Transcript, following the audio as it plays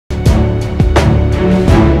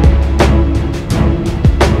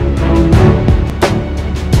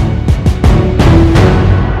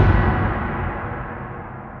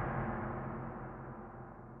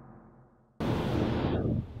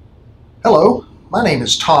My name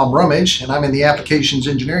is Tom Rummage, and I'm in the Applications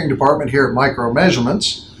Engineering Department here at Micro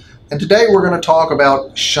Measurements. And today we're going to talk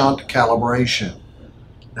about shunt calibration.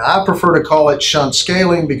 Now, I prefer to call it shunt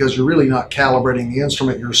scaling because you're really not calibrating the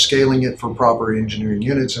instrument, you're scaling it for proper engineering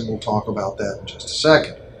units, and we'll talk about that in just a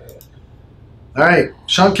second. All right,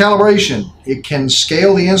 shunt calibration. It can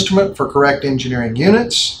scale the instrument for correct engineering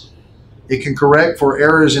units. It can correct for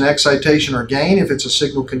errors in excitation or gain if it's a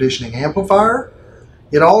signal conditioning amplifier.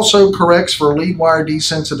 It also corrects for lead wire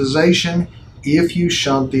desensitization if you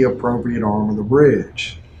shunt the appropriate arm of the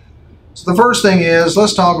bridge. So the first thing is,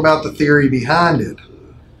 let's talk about the theory behind it.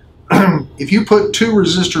 If you put two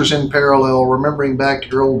resistors in parallel, remembering back to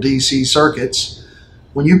your old DC circuits,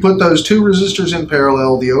 when you put those two resistors in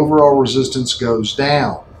parallel, the overall resistance goes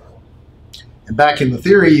down. And back in the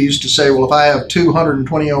theory, you used to say, well, if I have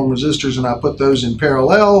 220 ohm resistors and I put those in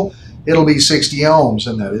parallel, it'll be 60 ohms,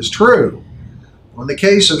 and that is true. In the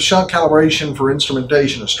case of shunt calibration for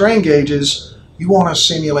instrumentation of strain gauges, you want to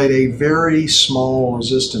simulate a very small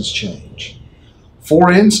resistance change.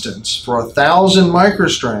 For instance, for 1,000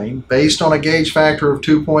 microstrain, based on a gauge factor of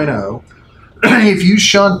 2.0, if you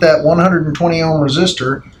shunt that 120 ohm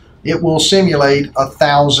resistor, it will simulate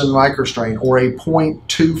 1,000 microstrain, or a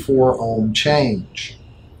 0.24 ohm change.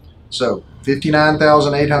 So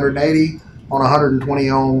 59,880 on a 120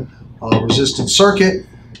 ohm resistance circuit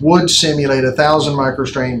would simulate 1,000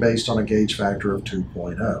 microstrain based on a gauge factor of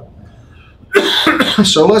 2.0.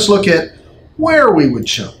 So let's look at where we would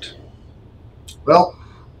shunt. Well,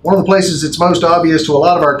 one of the places it's most obvious to a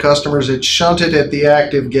lot of our customers, it's shunted at the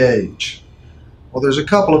active gauge. Well, there's a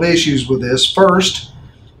couple of issues with this. First,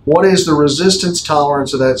 what is the resistance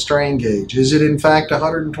tolerance of that strain gauge? Is it in fact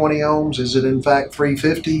 120 ohms? Is it in fact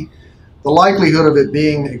 350? The likelihood of it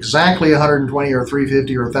being exactly 120 or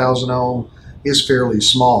 350 or 1,000 ohm is fairly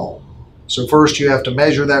small. So first you have to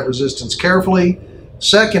measure that resistance carefully.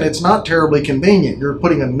 Second, it's not terribly convenient. You're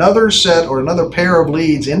putting another set or another pair of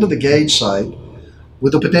leads into the gauge site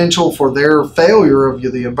with the potential for their failure of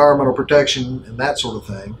the environmental protection and that sort of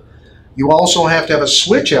thing. You also have to have a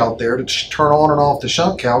switch out there to turn on and off the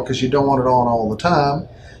shunt cal because you don't want it on all the time.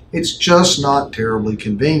 It's just not terribly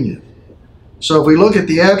convenient. So if we look at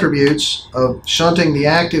the attributes of shunting the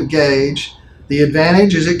active gauge, the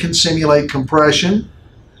advantage is it can simulate compression.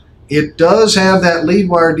 It does have that lead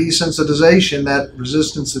wire desensitization, that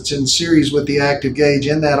resistance that's in series with the active gauge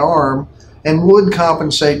in that arm, and would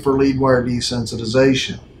compensate for lead wire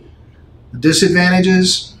desensitization. The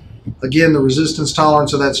disadvantages, again, the resistance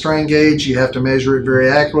tolerance of that strain gauge, you have to measure it very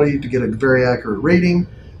accurately to get a very accurate reading.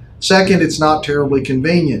 Second, it's not terribly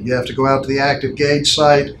convenient. You have to go out to the active gauge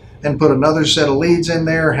site and put another set of leads in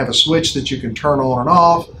there, have a switch that you can turn on and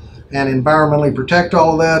off, and environmentally protect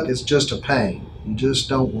all of that. Is just a pain. You just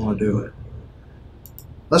don't want to do it.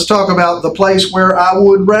 Let's talk about the place where I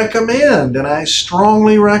would recommend, and I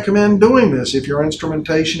strongly recommend doing this if your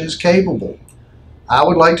instrumentation is capable. I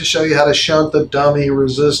would like to show you how to shunt the dummy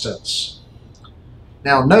resistance.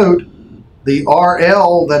 Now note, the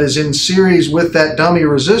RL that is in series with that dummy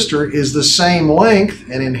resistor is the same length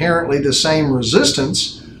and inherently the same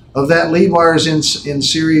resistance of that lead wires in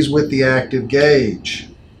series with the active gauge.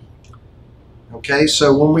 Okay,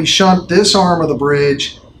 so when we shunt this arm of the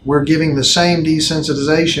bridge, we're giving the same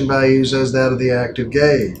desensitization values as that of the active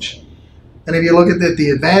gauge. And if you look at the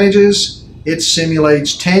advantages, it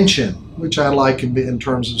simulates tension, which I like in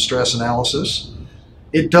terms of stress analysis.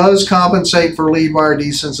 It does compensate for lead wire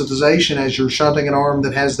desensitization as you're shunting an arm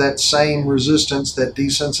that has that same resistance that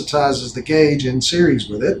desensitizes the gauge in series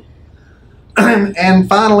with it. And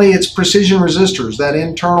finally, it's precision resistors. That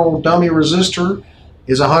internal dummy resistor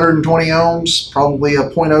is 120 ohms, probably a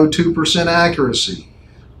 0.02% accuracy.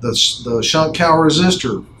 The shunt cal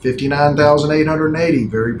resistor, 59,880,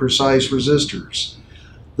 very precise resistors.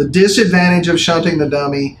 The disadvantage of shunting the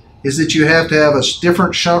dummy is that you have to have a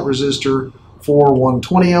different shunt resistor for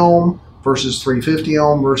 120 ohm versus 350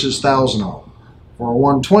 ohm versus 1,000 ohm. For a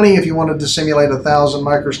 120, if you wanted to simulate 1,000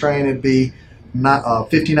 microstrain, it'd be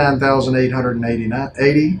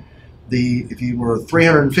 59,880. If you were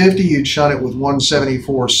 350, you'd shunt it with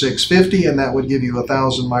 174,650, and that would give you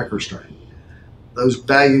 1,000 microstrain. Those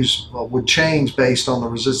values would change based on the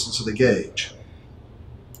resistance of the gauge.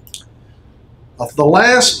 The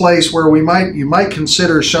last place where you might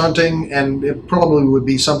consider shunting, and it probably would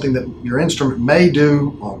be something that your instrument may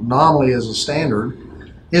do nominally as a standard,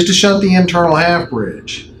 is to shunt the internal half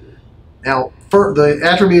bridge. Now, the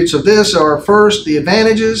attributes of this are, first, the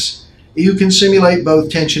advantages. You can simulate both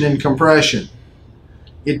tension and compression.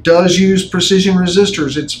 It does use precision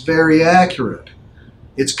resistors. It's very accurate.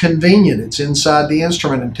 It's convenient. It's inside the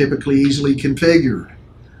instrument and typically easily configured.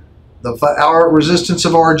 Our resistance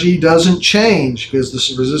of RG doesn't change because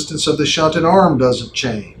the resistance of the shunted arm doesn't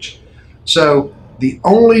change. So the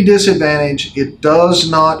only disadvantage, it does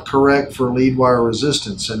not correct for lead wire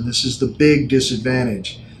resistance, and this is the big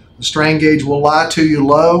disadvantage. The strain gauge will lie to you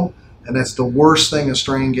low, and that's the worst thing a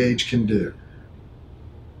strain gauge can do.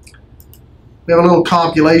 We have a little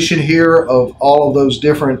compilation here of all of those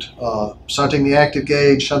different shunting the active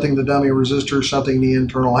gauge, shunting the dummy resistor, shunting the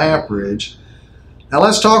internal half bridge. Now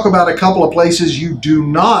let's talk about a couple of places you do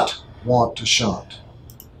not want to shunt.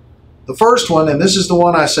 The first one, and this is the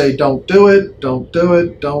one I say don't do it, don't do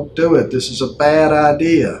it, don't do it. This is a bad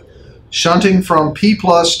idea. Shunting from P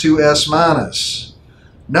plus to S minus.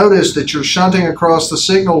 Notice that you're shunting across the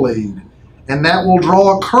signal lead, and that will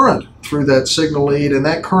draw a current through that signal lead, and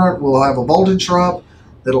that current will have a voltage drop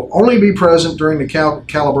that'll only be present during the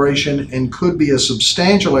calibration and could be a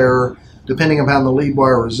substantial error depending upon the lead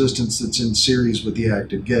wire resistance that's in series with the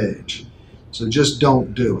active gauge. So just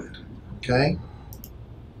don't do it, okay?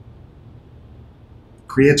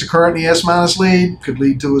 Creates a current in the S minus lead, could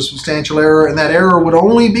lead to a substantial error, and that error would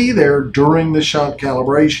only be there during the shunt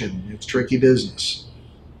calibration. It's tricky business.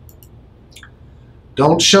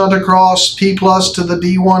 Don't shunt across P plus to the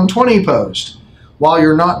D120 post. While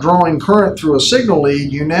you're not drawing current through a signal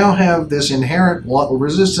lead, you now have this inherent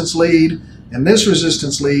resistance lead and this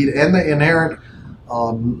resistance lead and the inherent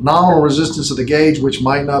nominal resistance of the gauge, which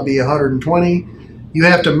might not be 120. You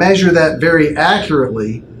have to measure that very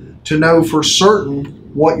accurately to know for certain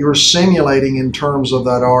what you're simulating in terms of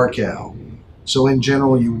that RCal. So in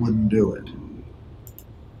general, you wouldn't do it.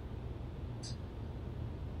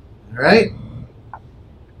 All right.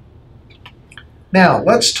 Now,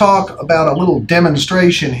 let's talk about a little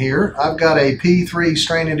demonstration here. I've got a P3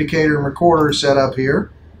 strain indicator and recorder set up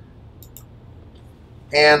here.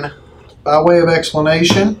 And by way of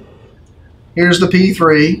explanation, here's the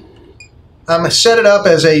P3. I'm set it up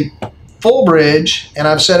as a full bridge, and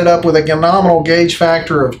I've set it up with a nominal gauge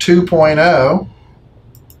factor of 2.0.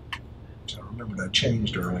 So I remember that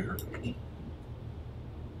changed earlier.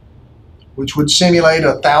 Which would simulate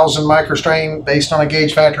 1,000 microstrain based on a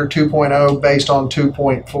gauge factor of 2.0 based on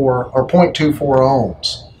 2.4 or 0.24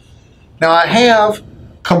 ohms. Now I have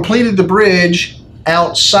completed the bridge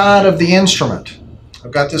outside of the instrument.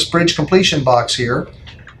 I've got this bridge completion box here,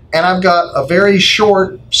 and I've got a very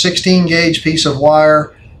short 16 gauge piece of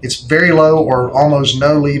wire. It's very low or almost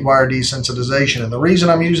no lead wire desensitization. And the reason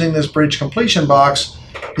I'm using this bridge completion box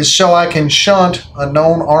is so I can shunt a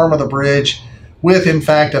known arm of the bridge with, in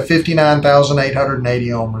fact, a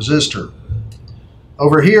 59,880 ohm resistor.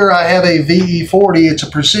 Over here I have a VE40. It's a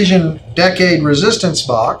precision decade resistance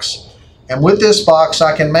box. And with this box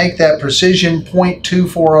I can make that precision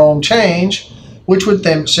 0.24 ohm change, which would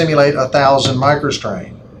then simulate 1,000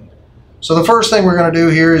 microstrain. So the first thing we're going to do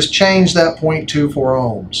here is change that 0.24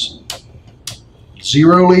 ohms.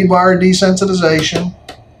 Zero lead wire desensitization.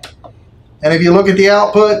 And if you look at the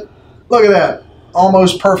output, look at that.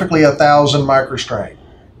 Almost perfectly 1,000 microstrain.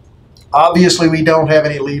 Obviously we don't have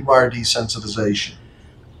any lead wire desensitization.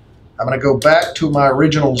 I'm going to go back to my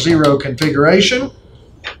original zero configuration.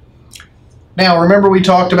 Now remember we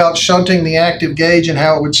talked about shunting the active gauge and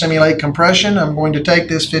how it would simulate compression. I'm going to take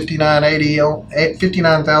this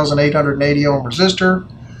 59,880 ohm resistor.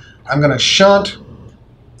 I'm going to shunt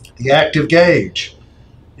the active gauge.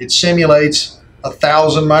 It simulates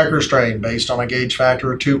 1,000 microstrain based on a gauge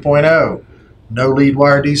factor of 2.0. No lead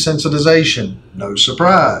wire desensitization, no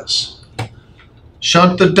surprise.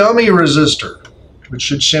 Shunt the dummy resistor, which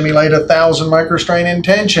should simulate 1,000 microstrain in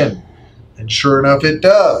tension, and sure enough it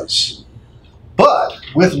does. But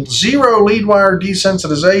with zero lead wire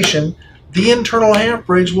desensitization, the internal half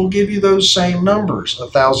bridge will give you those same numbers,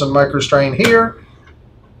 1,000 microstrain here,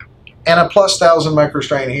 and a plus 1,000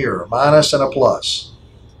 microstrain here, a minus and a plus.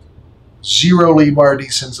 Zero lead wire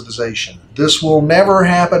desensitization. This will never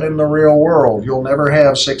happen in the real world. You'll never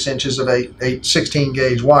have 6 inches of 16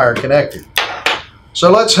 gauge wire connected.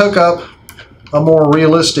 So let's hook up a more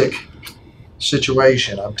realistic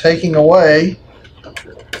situation. I'm taking away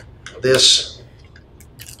this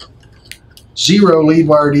zero lead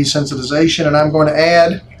wire desensitization, and I'm going to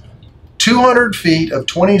add 200 feet of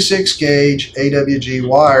 26 gauge AVPG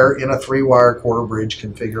wire in a 3-wire quarter bridge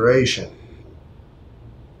configuration.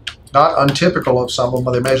 Not untypical of some of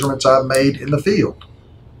the measurements I've made in the field.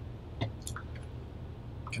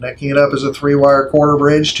 Connecting it up as a 3-wire quarter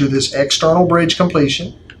bridge to this external bridge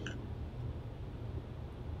completion.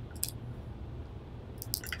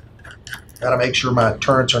 Got to make sure my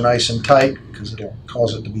turrets are nice and tight because it'll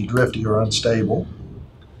cause it to be drifty or unstable.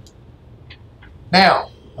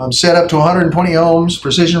 Now, I'm set up to 120 ohms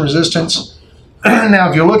precision resistance. Now,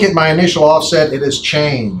 if you look at my initial offset, it has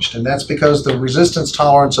changed, and that's because the resistance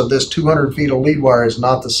tolerance of this 200 feet of lead wire is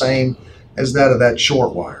not the same as that of that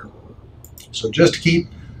short wire. So just to keep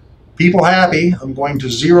people happy, I'm going to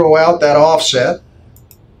zero out that offset.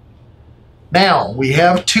 Now, we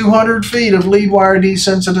have 200 feet of lead wire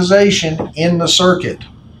desensitization in the circuit.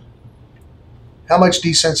 How much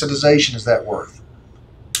desensitization is that worth?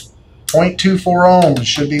 0.24 ohms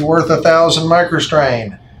should be worth 1,000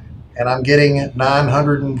 microstrain, and I'm getting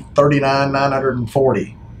 939,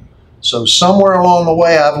 940. So somewhere along the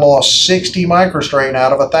way, I've lost 60 microstrain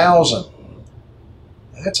out of 1,000.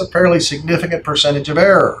 That's a fairly significant percentage of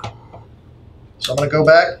error. So I'm going to go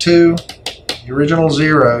back to the original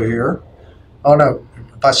 0 here. Oh no,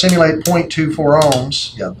 if I simulate 0.24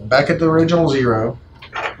 ohms, yeah, back at the original 0.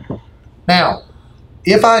 Now,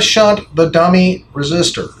 if I shunt the dummy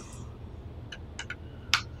resistor,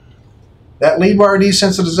 that lead wire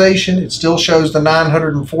desensitization, it still shows the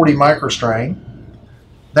 940 microstrain.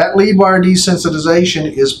 That lead wire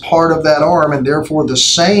desensitization is part of that arm, and therefore the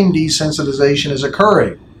same desensitization is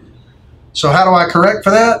occurring. So how do I correct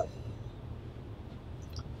for that?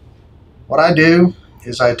 What I do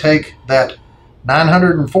is I take that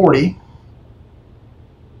 940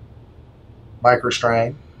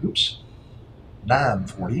 microstrain,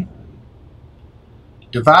 940,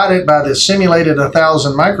 divide it by the simulated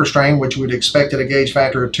 1,000 microstrain, which we'd expect at a gauge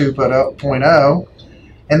factor of 2.0,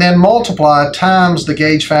 and then multiply times the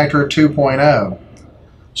gauge factor of 2.0.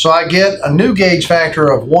 So I get a new gauge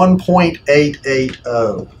factor of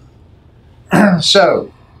 1.880.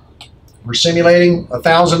 So we're simulating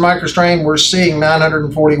 1,000 microstrain, we're seeing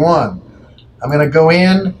 941. I'm going to go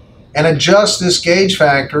in and adjust this gauge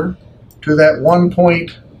factor to that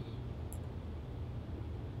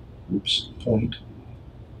 0.880.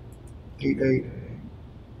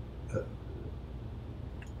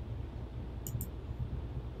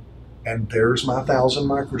 And there's my 1,000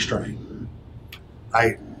 microstrain.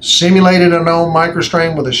 I simulated a known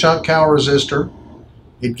microstrain with a shunt cal resistor.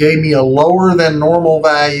 It gave me a lower than normal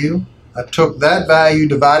value. I took that value,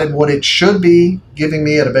 divided what it should be giving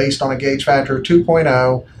me based on a gauge factor of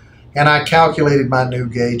 2.0, and I calculated my new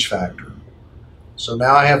gauge factor. So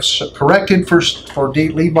now I have corrected for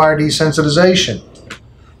lead wire desensitization.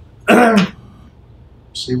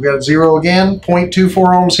 See, we got 0 again, 0.24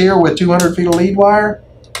 ohms here with 200 feet of lead wire.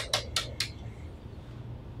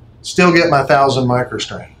 Still get my 1,000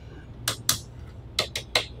 microstrain.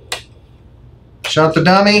 Shunt the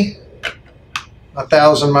dummy,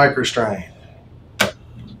 1,000 microstrain.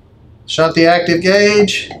 Shunt the active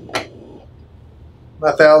gauge,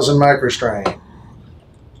 1,000 microstrain.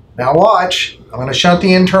 Now watch, I'm going to shunt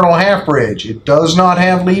the internal half bridge. It does not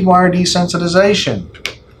have lead wire desensitization.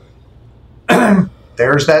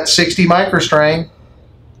 There's that 60 microstrain.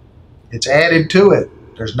 It's added to it.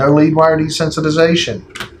 There's no lead wire desensitization.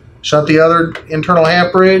 Shunt the other internal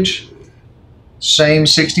half bridge, same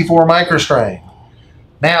 64 microstrain.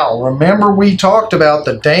 Now, remember we talked about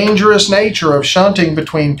the dangerous nature of shunting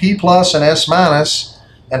between P plus and S minus,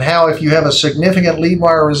 and how if you have a significant lead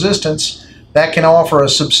wire resistance, that can offer a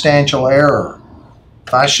substantial error.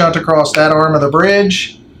 If I shunt across that arm of the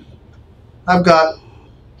bridge, I've got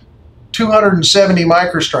 270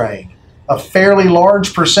 microstrain, a fairly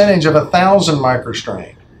large percentage of 1,000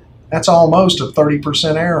 microstrain. That's almost a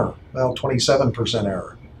 30% error, well, 27%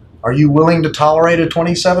 error. Are you willing to tolerate a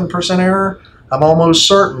 27% error? I'm almost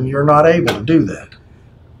certain you're not able to do that.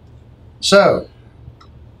 So,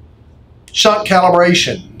 shunt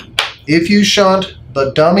calibration. If you shunt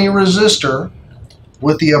the dummy resistor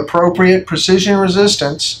with the appropriate precision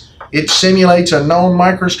resistance, it simulates a known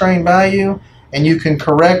microstrain value, and you can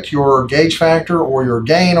correct your gauge factor or your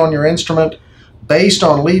gain on your instrument based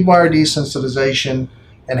on lead wire desensitization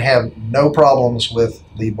and have no problems with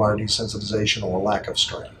lead wire desensitization or lack of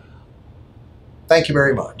strain. Thank you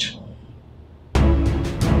very much.